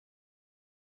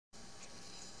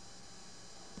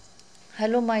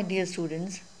Hello my dear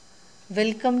students,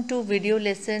 welcome to video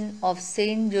lesson of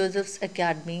St. Joseph's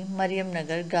Academy, Mariam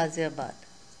Nagar, Ghaziabad.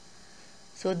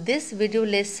 So this video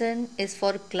lesson is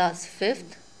for class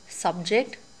 5th,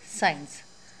 subject science.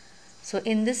 So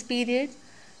in this period,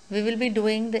 we will be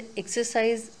doing the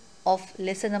exercise of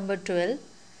lesson number 12,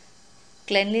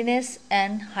 cleanliness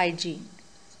and hygiene.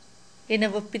 In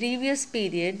our previous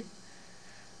period,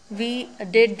 we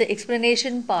did the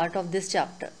explanation part of this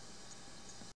chapter.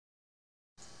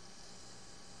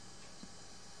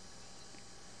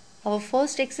 Our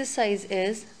first exercise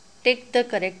is take the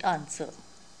correct answer.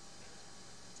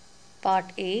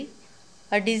 Part A.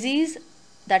 A disease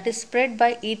that is spread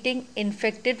by eating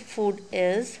infected food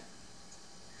is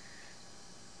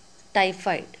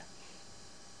typhoid.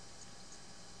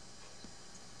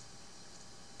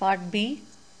 Part B.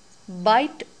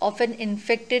 Bite of an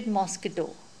infected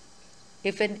mosquito.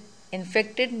 If an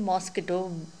infected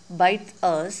mosquito bites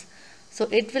us, so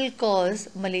it will cause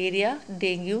malaria,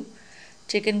 dengue,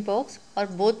 chickenpox or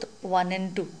both 1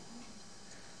 and 2.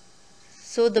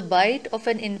 So the bite of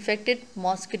an infected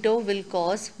mosquito will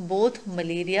cause both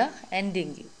malaria and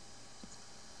dengue.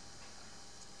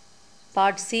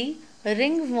 Part C.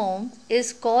 Ringworm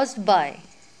is caused by,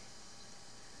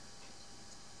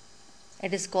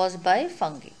 it is caused by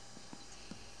fungi.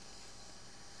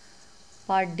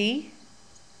 Part D.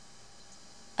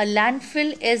 A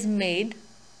landfill is made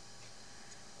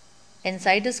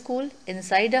inside a school,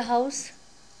 inside a house,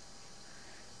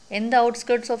 in the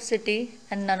outskirts of city,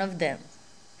 and none of them.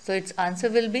 So its answer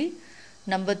will be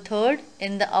number 3rd,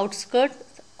 in the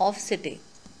outskirts of city.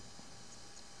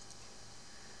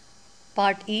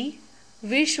 Part E.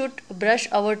 We should brush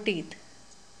our teeth.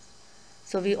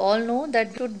 So we all know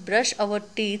that we should brush our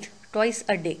teeth twice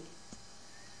a day.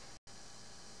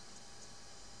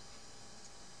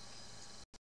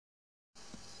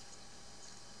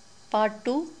 Part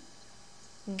 2.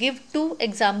 Give 2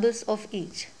 examples of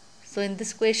each. So in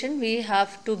this question we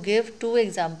have to give 2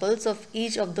 examples of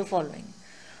each of the following.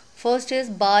 First is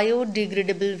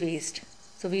biodegradable waste.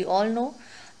 So we all know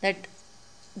that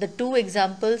the 2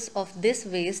 examples of this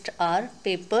waste are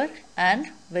paper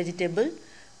and vegetable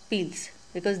peels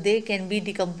because they can be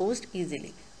decomposed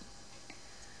easily.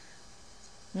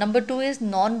 Number 2 is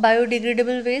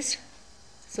non-biodegradable waste.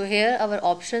 So here our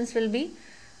options will be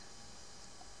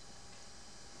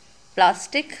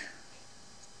plastic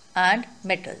and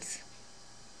metals.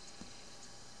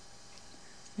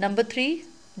 Number 3,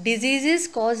 diseases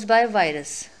caused by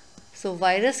virus. So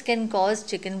virus can cause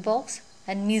chickenpox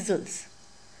and measles.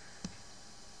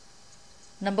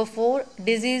 Number 4,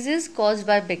 diseases caused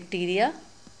by bacteria.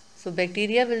 So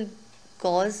bacteria will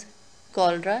cause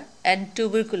cholera and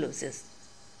tuberculosis.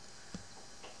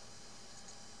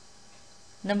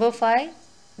 Number 5,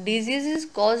 diseases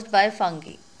caused by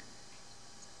fungi.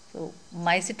 So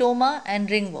mycetoma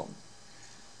and ringworm.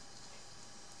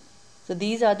 So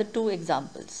these are the 2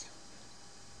 examples.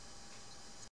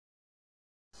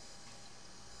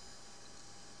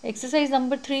 Exercise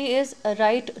number 3 is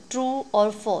write true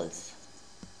or false.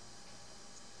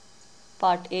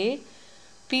 Part A.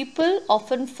 People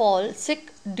often fall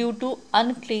sick due to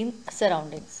unclean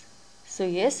surroundings. So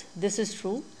yes, this is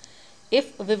true.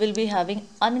 If we will be having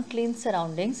unclean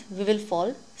surroundings, we will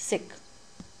fall sick.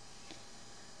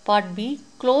 Part B.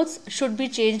 Clothes should be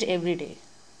changed every day.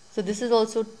 So this is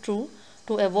also true.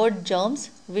 To avoid germs,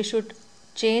 we should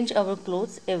change our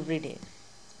clothes every day.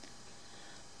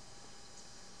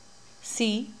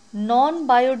 C.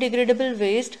 Non-biodegradable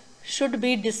waste should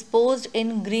be disposed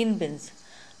in green bins.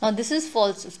 Now this is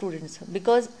false, students,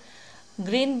 because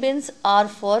green bins are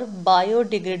for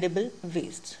biodegradable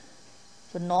waste.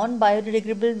 So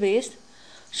non-biodegradable waste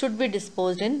should be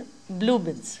disposed in blue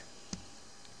bins.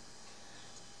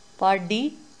 Part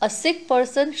D. A sick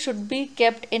person should be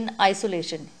kept in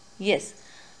isolation. Yes,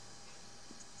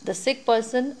 the sick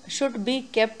person should be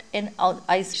kept in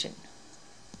isolation.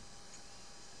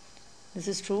 This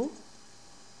is true.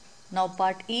 Now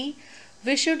part E.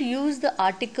 We should use the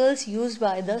articles used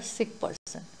by the sick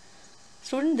person.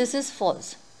 Student, this is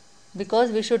false because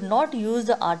we should not use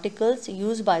the articles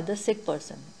used by the sick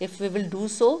person. If we will do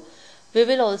so, we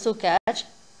will also catch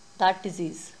that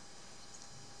disease.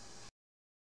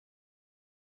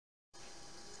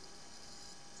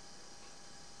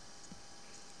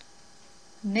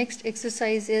 Next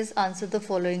exercise is answer the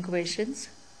following questions.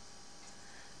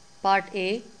 Part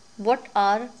A. What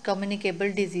are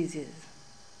communicable diseases?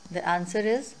 The answer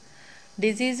is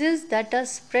diseases that are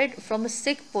spread from a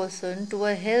sick person to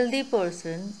a healthy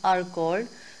person are called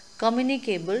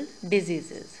communicable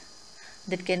diseases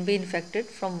that can be infected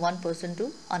from one person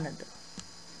to another.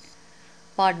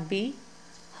 Part B.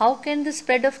 How can the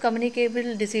spread of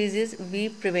communicable diseases be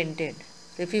prevented?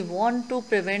 If we want to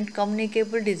prevent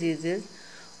communicable diseases,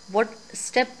 what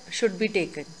step should be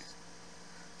taken?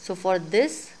 So for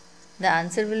this, the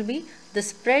answer will be the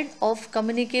spread of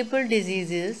communicable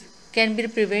diseases can be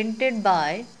prevented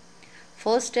by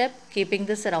first step, keeping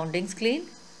the surroundings clean.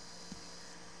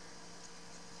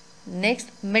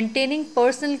 Next, maintaining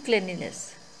personal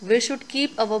cleanliness. We should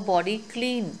keep our body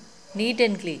clean, neat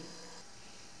and clean.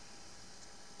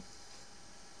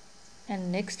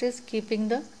 And next is keeping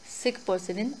the sick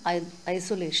person in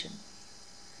isolation.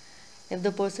 If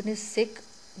the person is sick,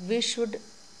 we should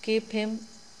keep him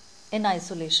in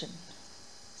isolation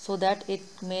so that it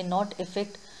may not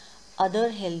affect other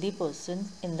healthy person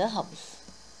in the house.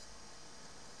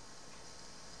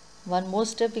 One more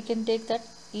step we can take, that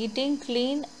eating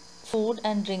clean food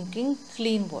and drinking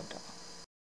clean water.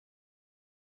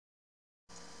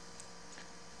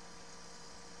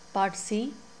 Part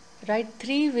C. Write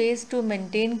 3 ways to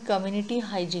maintain community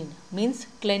hygiene, means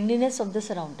cleanliness of the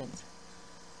surroundings.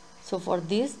 So for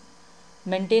this,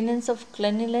 maintenance of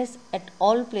cleanliness at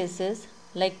all places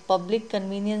like public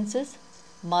conveniences,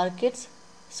 markets,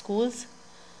 schools,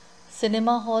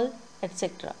 cinema hall,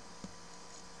 etc.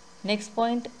 Next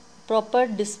point, proper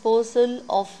disposal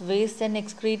of waste and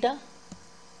excreta.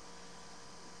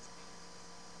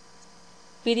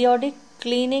 Periodic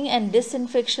cleaning and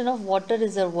disinfection of water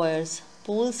reservoirs,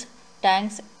 pools,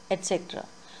 tanks, etc.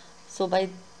 So by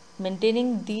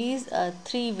maintaining these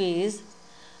 3 ways,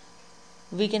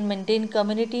 we can maintain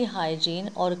community hygiene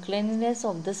or cleanliness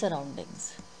of the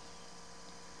surroundings.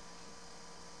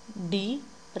 D.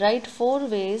 Write 4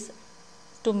 ways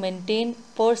to maintain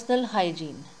personal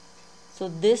hygiene. So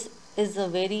this is a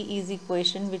very easy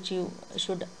question which you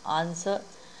should answer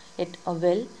it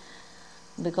well,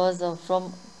 because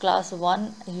from class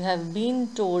 1 you have been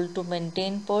told to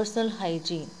maintain personal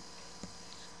hygiene.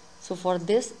 So for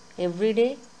this, every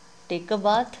day take a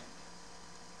bath,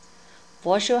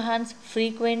 wash your hands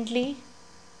frequently,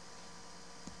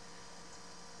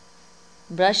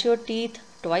 brush your teeth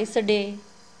twice a day,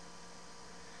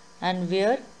 and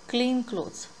wear clean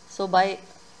clothes. So by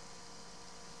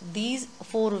these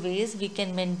 4 ways we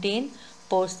can maintain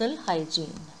personal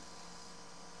hygiene.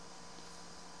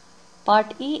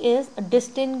 Part E is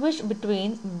distinguish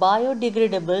between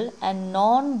biodegradable and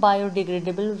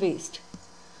non-biodegradable waste.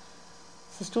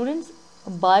 So students,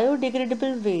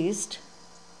 biodegradable waste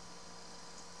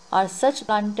are such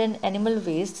plant and animal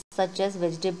waste such as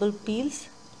vegetable peels,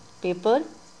 paper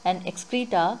and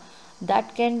excreta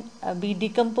that can be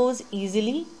decomposed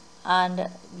easily and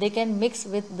they can mix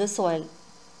with the soil.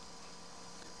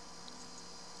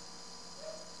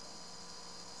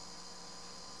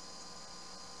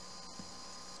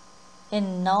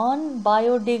 In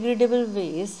non-biodegradable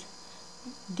waste,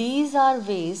 these are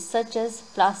waste such as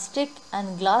plastic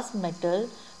and glass metal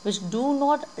which do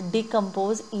not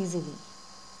decompose easily.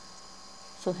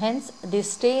 So hence they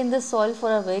stay in the soil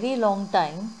for a very long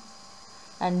time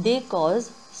and they cause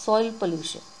soil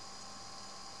pollution.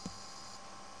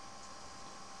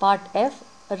 Part F.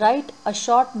 Write a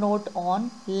short note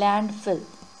on landfill.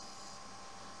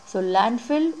 So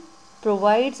landfill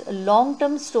provides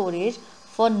long-term storage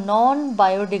for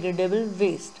non-biodegradable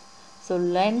waste. So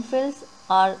landfills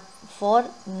are for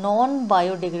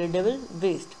non-biodegradable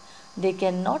waste. They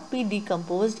cannot be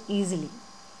decomposed easily.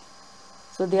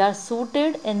 So they are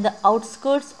suited in the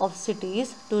outskirts of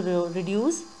cities to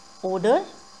reduce odor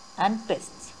and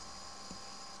pests.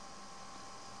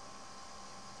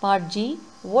 Part G.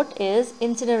 What is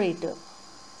incinerator?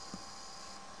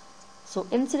 So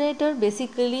incinerator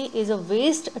basically is a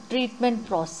waste treatment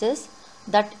process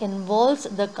that involves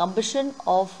the combustion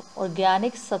of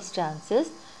organic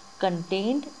substances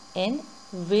contained in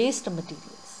waste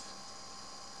materials.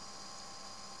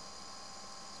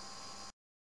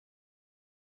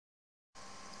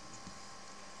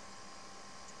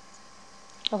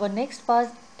 Our next part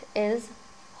is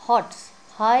HOTS,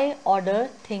 high order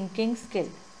thinking skill.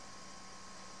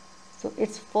 So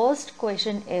its first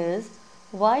question is,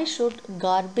 why should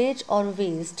garbage or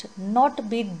waste not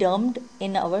be dumped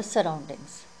in our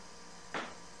surroundings?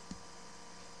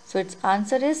 So its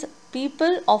answer is,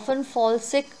 people often fall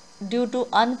sick due to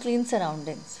unclean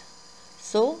surroundings.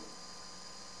 So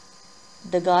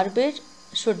the garbage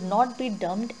should not be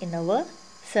dumped in our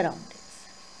surroundings.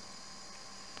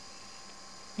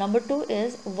 Number 2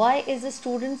 is, why is a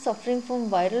student suffering from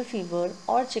viral fever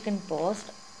or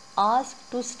chickenpox asked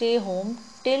to stay home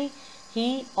till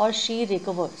he or she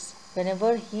recovers?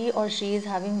 Whenever he or she is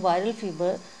having viral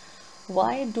fever,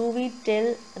 why do we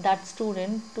tell that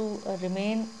student to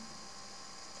remain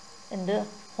in the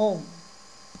home?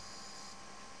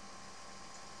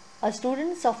 A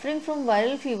student suffering from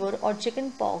viral fever or chicken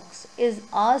pox is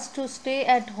asked to stay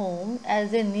at home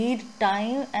as they need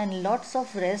time and lots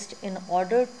of rest in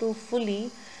order to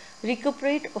fully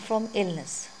recuperate from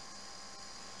illness.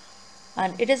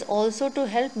 And it is also to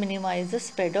help minimize the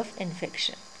spread of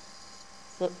infection.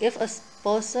 So if a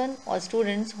person or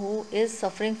students who is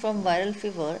suffering from viral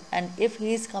fever and if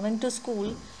he is coming to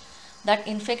school, that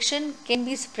infection can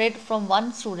be spread from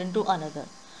one student to another.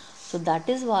 So that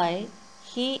is why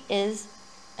he is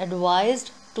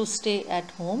advised to stay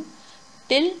at home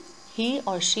till he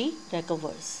or she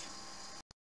recovers.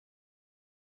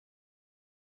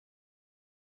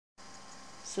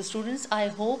 So students, I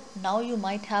hope now you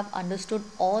might have understood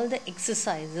all the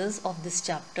exercises of this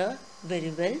chapter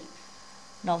very well.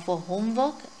 Now for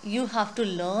homework, you have to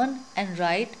learn and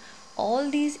write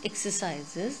all these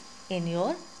exercises in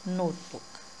your notebook.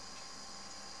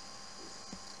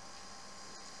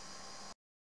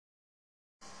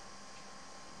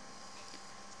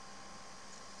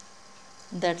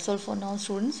 That's all for now,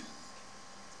 students.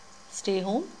 Stay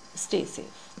home, stay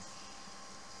safe.